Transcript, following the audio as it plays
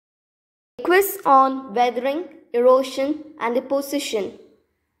quiz on weathering, erosion, and deposition.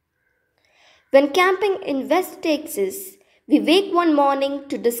 When camping in West Texas, we wake one morning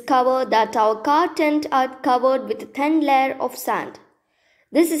to discover that our car tent are covered with a thin layer of sand.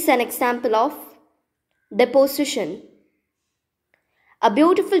 This is an example of deposition. A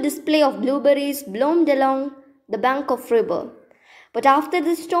beautiful display of blueberries bloomed along the bank of river. But after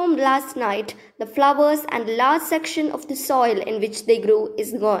the storm last night, the flowers and a large section of the soil in which they grew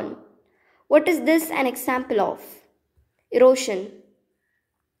is gone. What is this an example of? Erosion.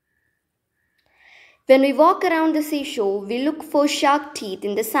 When we walk around the seashore, we look for shark teeth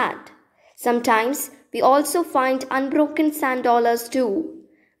in the sand. Sometimes we also find unbroken sand dollars too.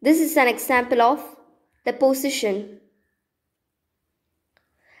 This is an example of deposition.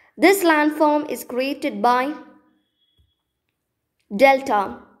 This landform is created by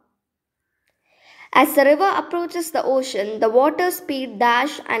delta. As the river approaches the ocean, the water speed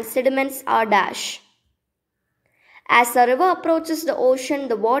dash and sediments are dash. As the river approaches the ocean,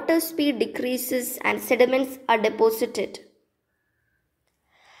 the water speed decreases and sediments are deposited.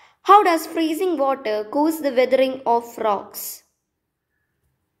 How does freezing water cause the weathering of rocks?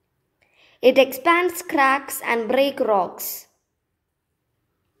 It expands cracks and breaks rocks.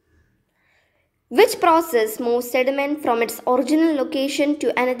 Which process moves sediment from its original location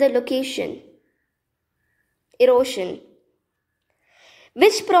to another location? Erosion.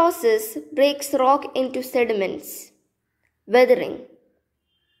 Which process breaks rock into sediments? Weathering.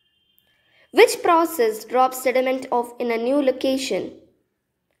 Which process drops sediment off in a new location?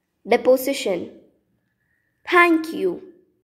 Deposition. Thank you.